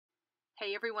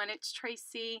Hey everyone, it's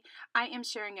Tracy. I am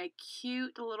sharing a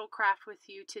cute little craft with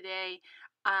you today.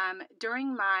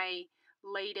 During my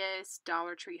latest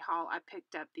Dollar Tree haul, I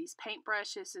picked up these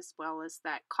paintbrushes as well as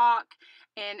that caulk,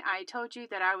 and I told you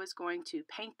that I was going to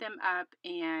paint them up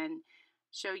and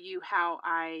show you how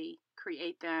I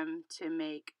create them to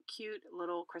make cute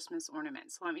little Christmas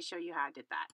ornaments. So let me show you how I did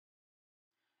that.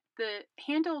 The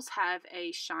handles have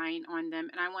a shine on them,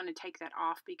 and I want to take that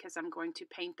off because I'm going to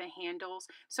paint the handles.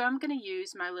 So I'm going to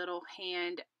use my little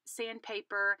hand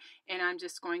sandpaper, and I'm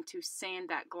just going to sand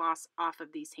that gloss off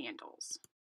of these handles.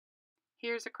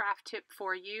 Here's a craft tip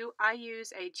for you. I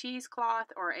use a cheesecloth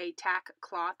or a tack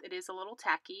cloth. It is a little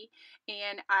tacky,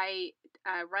 and I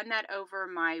run that over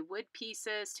my wood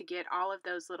pieces to get all of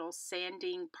those little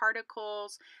sanding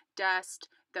particles, dust,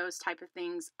 those type of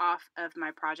things off of my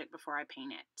project before I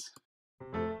paint it.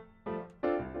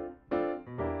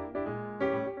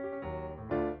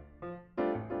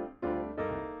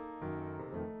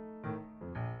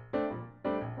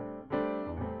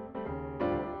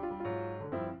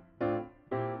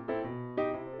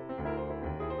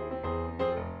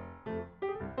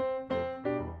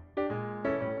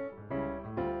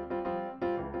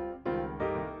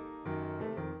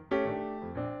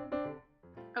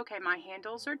 Okay, my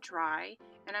handles are dry,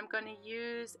 and I'm going to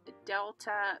use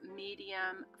Delta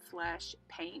Medium Flesh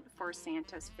paint for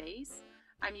Santa's face.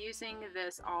 I'm using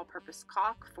this all-purpose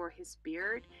caulk for his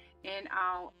beard, and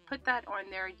I'll put that on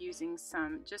there using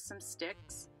just some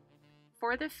sticks.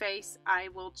 For the face, I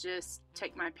will just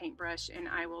take my paintbrush and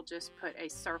I will just put a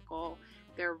circle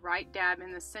there right dab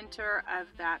in the center of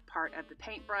that part of the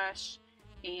paintbrush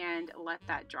and let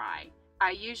that dry.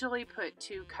 I usually put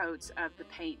 2 coats of the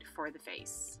paint for the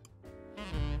face.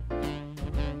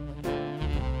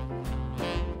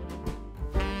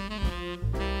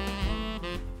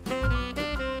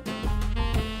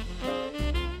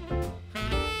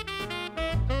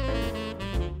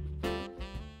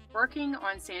 Working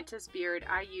on Santa's beard,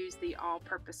 I use the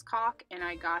all-purpose caulk, and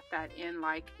I got that in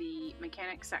like the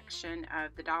mechanic section of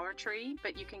the Dollar Tree,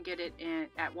 but you can get it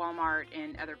at Walmart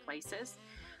and other places.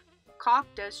 Caulk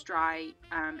does dry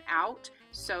out,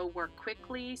 so work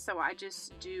quickly. So I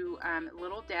just do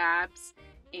little dabs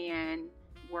and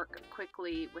work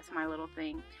quickly with my little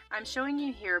thing. I'm showing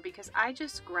you here because I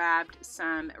just grabbed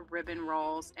some ribbon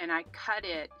rolls and I cut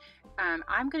it.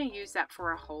 I'm going to use that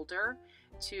for a holder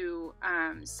to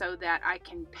so that I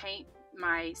can paint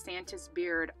my Santa's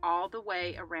beard all the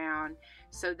way around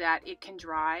so that it can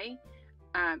dry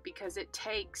because it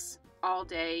takes all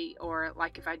day, or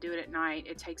like if I do it at night,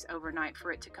 it takes overnight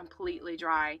for it to completely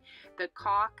dry. The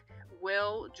caulk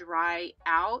will dry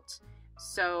out,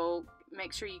 so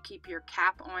make sure you keep your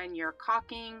cap on your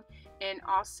caulking, and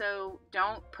also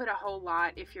don't put a whole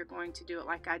lot if you're going to do it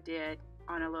like I did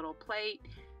on a little plate.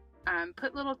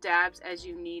 Put little dabs as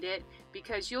you need it,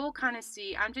 because you'll kind of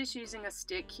see, I'm just using a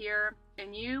stick here,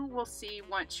 and you will see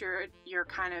once you're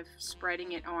kind of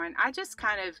spreading it on. I just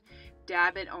kind of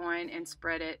dab it on and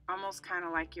spread it almost kind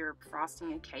of like you're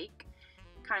frosting a cake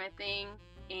kind of thing,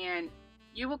 and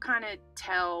you will kind of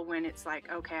tell when it's like,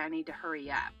 okay, I need to hurry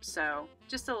up. So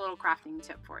just a little crafting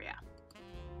tip for you.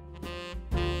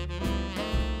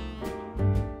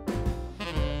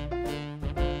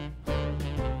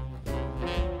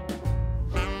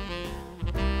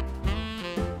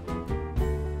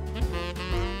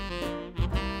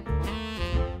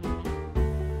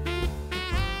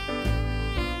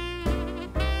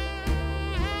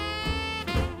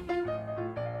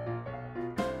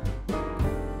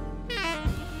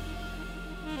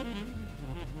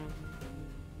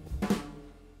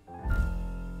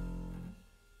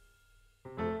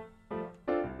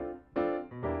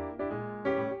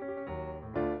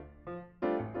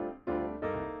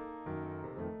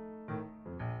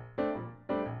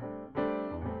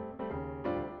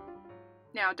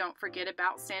 Now don't forget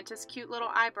about Santa's cute little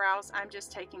eyebrows. I'm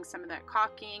just taking some of that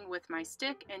caulking with my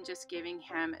stick and just giving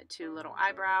him 2 little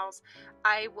eyebrows.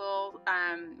 I will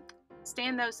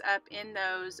stand those up in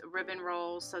those ribbon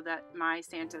rolls so that my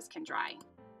Santas can dry.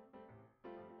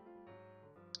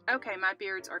 Okay, my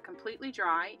beards are completely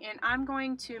dry, and I'm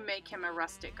going to make him a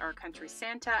rustic or country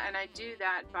Santa, and I do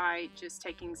that by just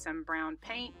taking some brown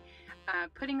paint,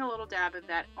 putting a little dab of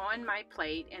that on my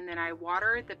plate, and then I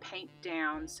water the paint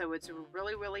down so it's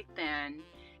really, really thin,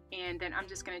 and then I'm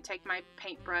just going to take my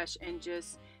paintbrush and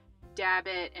just dab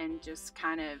it and just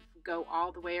kind of go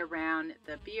all the way around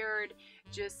the beard,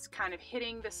 just kind of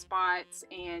hitting the spots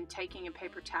and taking a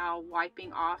paper towel,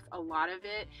 wiping off a lot of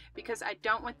it, because I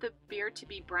don't want the beard to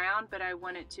be brown, but I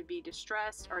want it to be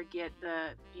distressed or get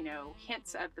the,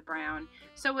 hints of the brown,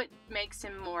 so it makes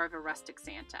him more of a rustic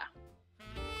Santa.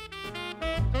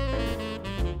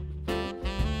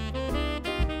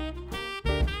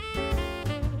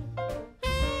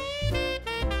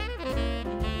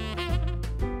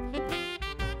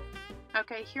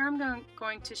 Okay, here I'm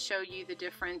going to show you the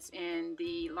difference in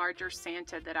the larger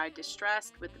Santa that I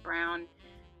distressed with the brown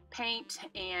paint,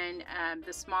 and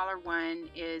the smaller one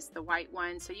is the white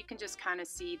one, so you can just kind of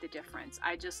see the difference.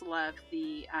 I just love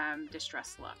the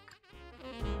distress look.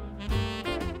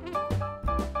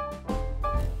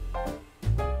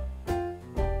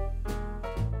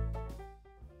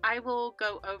 I will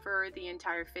go over the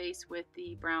entire face with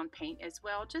the brown paint as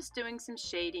well, just doing some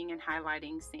shading and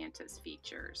highlighting Santa's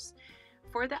features.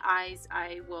 For the eyes,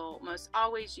 I will most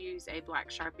always use a black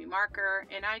Sharpie marker,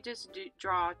 and I just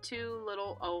draw two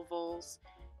little ovals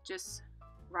just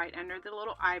right under the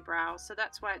little eyebrows. So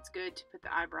that's why it's good to put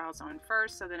the eyebrows on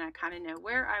first, so then I kind of know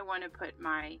where I want to put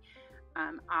my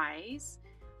eyes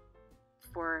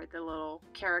for the little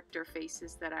character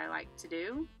faces that I like to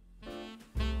do.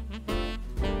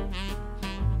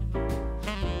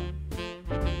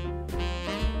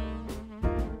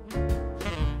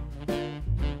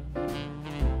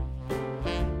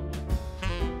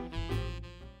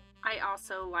 I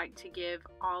also like to give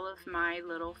all of my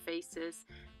little faces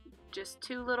just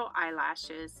two little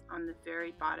eyelashes on the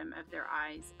very bottom of their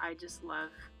eyes. I just love,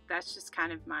 that's just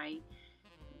kind of my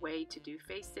way to do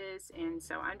faces, and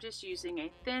so I'm just using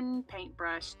a thin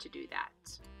paintbrush to do that.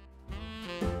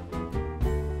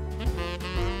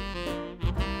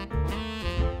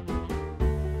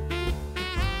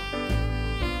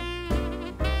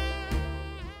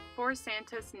 For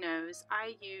Santa's nose,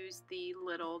 I use the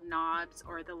little knobs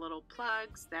or the little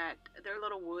plugs that they're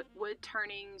little wood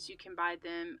turnings. You can buy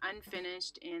them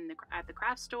unfinished at the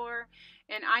craft store,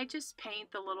 and I just paint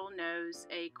the little nose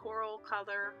a coral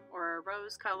color or a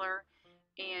rose color,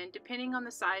 and depending on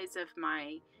the size of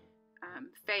my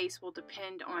face will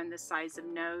depend on the size of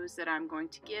nose that I'm going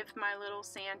to give my little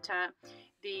Santa.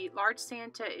 The large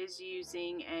Santa is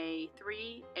using a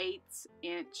 3/8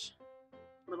 inch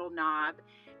little knob,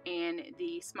 and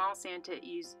the small Santa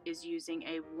is using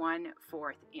a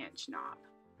 1/4 inch knob.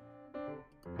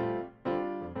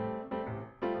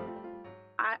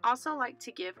 I also like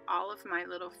to give all of my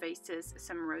little faces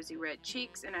some rosy red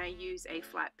cheeks, and I use a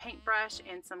flat paintbrush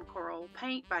and some coral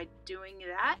paint by doing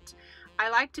that. I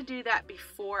like to do that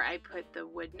before I put the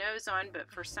wood nose on, but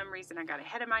for some reason I got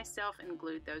ahead of myself and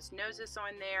glued those noses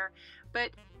on there.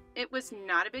 But it was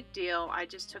not a big deal. I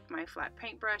just took my flat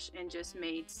paintbrush and just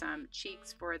made some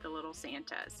cheeks for the little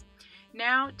Santas.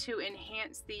 Now, to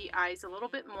enhance the eyes a little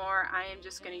bit more, I am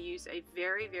just going to use a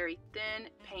very, very thin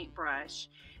paintbrush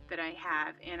that I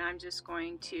have, and I'm just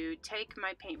going to take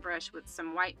my paintbrush with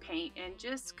some white paint and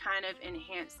just kind of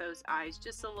enhance those eyes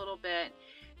just a little bit.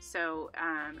 So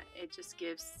it just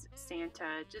gives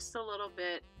Santa just a little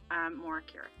bit more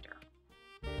character.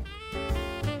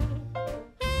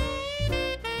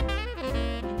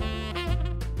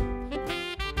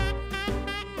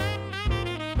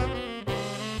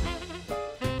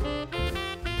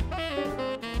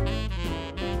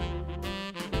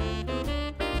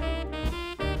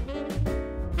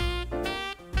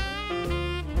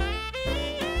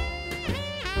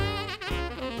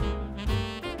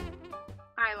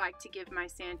 To give my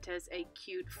Santas a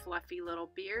cute fluffy little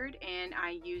beard, and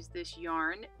I use this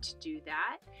yarn to do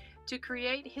that. To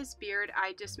create his beard,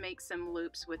 I just make some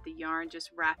loops with the yarn,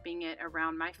 just wrapping it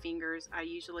around my fingers. I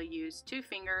usually use 2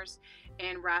 fingers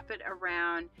and wrap it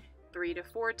around 3 to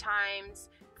 4 times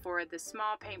for the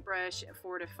small paintbrush,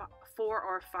 4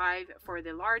 or 5 for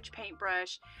the large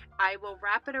paintbrush. I will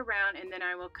wrap it around, and then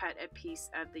I will cut a piece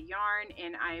of the yarn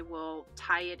and I will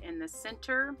tie it in the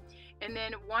center. And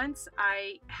then once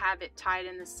I have it tied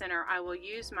in the center, I will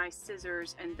use my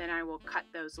scissors and then I will cut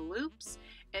those loops,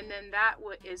 and then that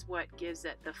is what gives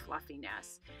it the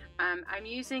fluffiness. I'm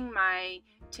using my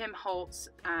Tim Holtz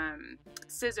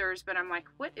scissors, but I'm like,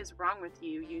 what is wrong with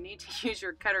you? You need to use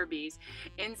your cutter bees.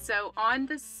 And so on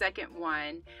the second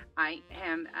one, I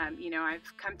am,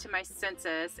 I've come to my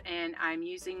senses, and I'm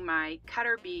using my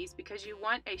cutter bees because you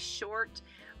want a short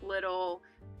little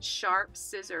sharp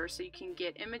scissors so you can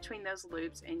get in between those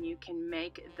loops and you can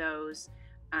make those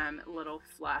little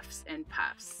fluffs and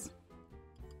puffs.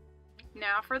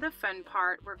 Now for the fun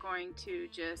part, we're going to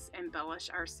just embellish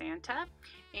our Santa,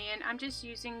 and I'm just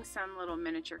using some little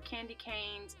miniature candy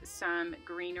canes, some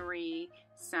greenery,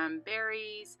 some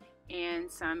berries,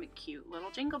 and some cute little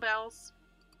jingle bells.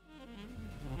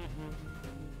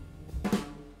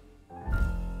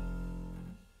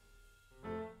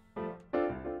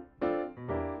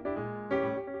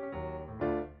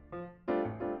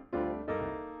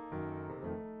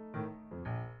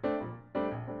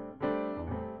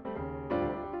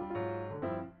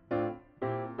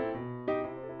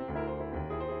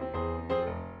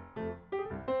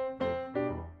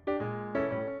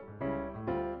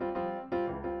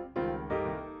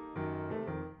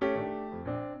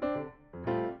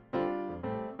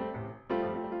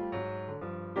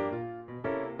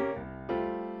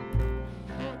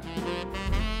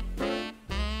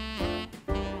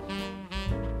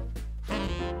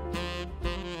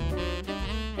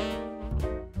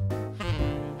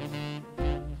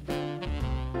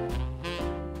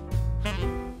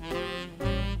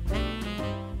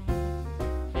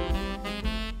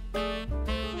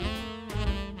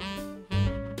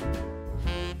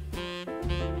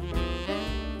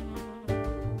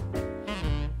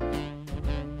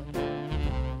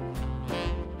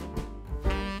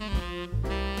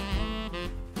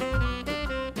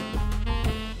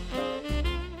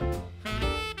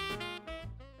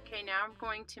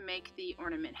 going to make the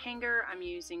ornament hanger. I'm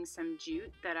using some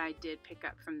jute that I did pick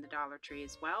up from the Dollar Tree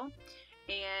as well.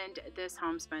 And this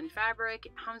homespun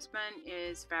fabric. Homespun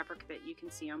is fabric that you can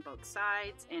see on both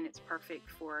sides, and it's perfect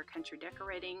for country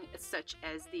decorating, such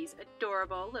as these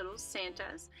adorable little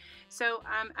Santas. So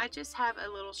I just have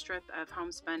a little strip of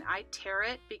homespun. I tear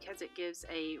it because it gives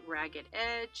a ragged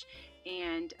edge,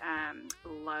 and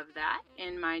love that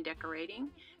in my decorating.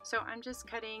 So I'm just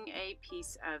cutting a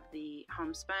piece of the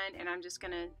homespun, and I'm just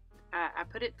gonna I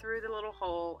put it through the little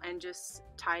hole and just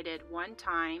tied it one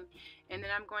time, and then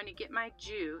I'm going to get my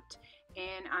jute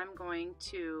and I'm going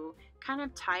to kind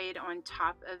of tie it on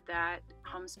top of that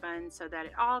homespun so that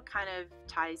it all kind of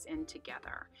ties in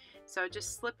together. So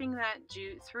just slipping that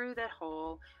jute through that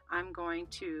hole, I'm going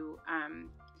to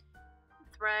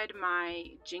thread my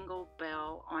jingle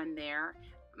bell on there.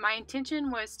 My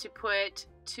intention was to put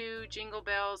 2 jingle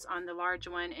bells on the large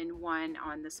one and 1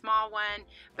 on the small one,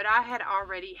 but I had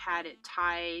already had it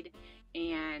tied,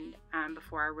 and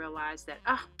before I realized that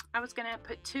I was gonna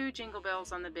put 2 jingle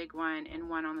bells on the big one and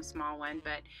 1 on the small one,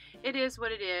 but it is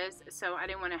what it is, so I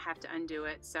didn't want to have to undo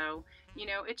it. So you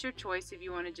know, it's your choice if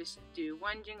you want to just do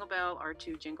 1 jingle bell or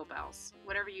 2 jingle bells,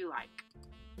 whatever you like.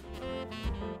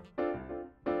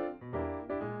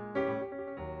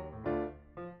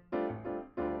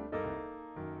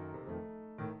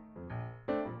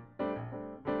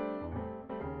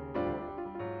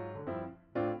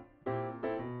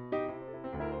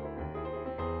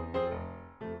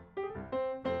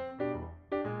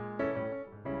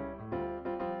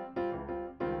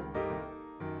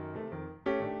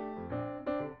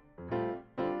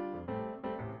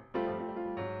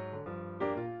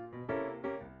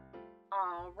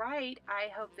 Alright, I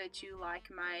hope that you like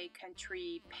my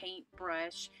country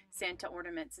paintbrush Santa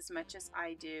ornaments as much as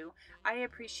I do. I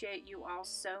appreciate you all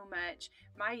so much.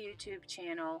 My YouTube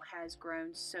channel has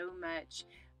grown so much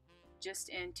just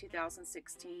in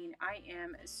 2016. I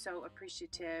am so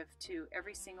appreciative to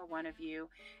every single one of you,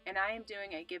 and I am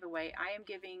doing a giveaway. I am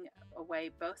giving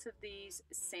away both of these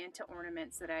Santa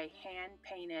ornaments that I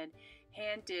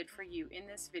hand did for you in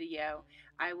this video.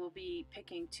 I will be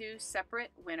picking 2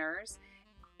 separate winners,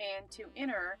 and to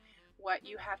enter, what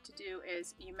you have to do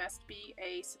is you must be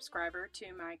a subscriber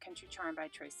to my Country Charm by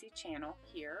Tracy channel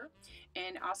here,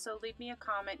 and also leave me a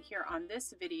comment here on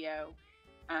this video,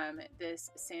 this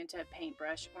Santa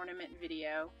paintbrush ornament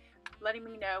video, letting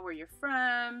me know where you're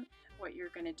from, what you're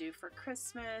going to do for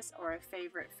Christmas, or a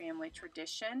favorite family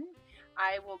tradition.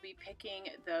 I will be picking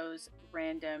those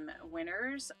random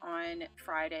winners on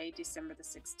Friday, December the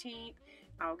 16th.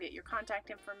 I'll get your contact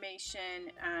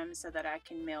information so that I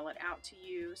can mail it out to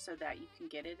you so that you can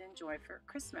get it and enjoy for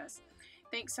Christmas.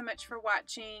 Thanks so much for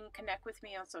watching. Connect with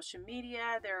me on social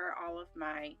media. There are all of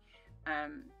my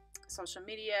social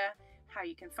media, how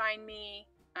you can find me.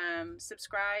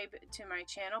 Subscribe to my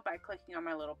channel by clicking on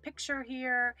my little picture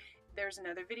here. There's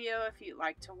another video if you'd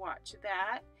like to watch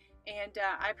that. And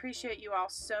I appreciate you all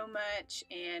so much,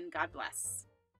 and God bless.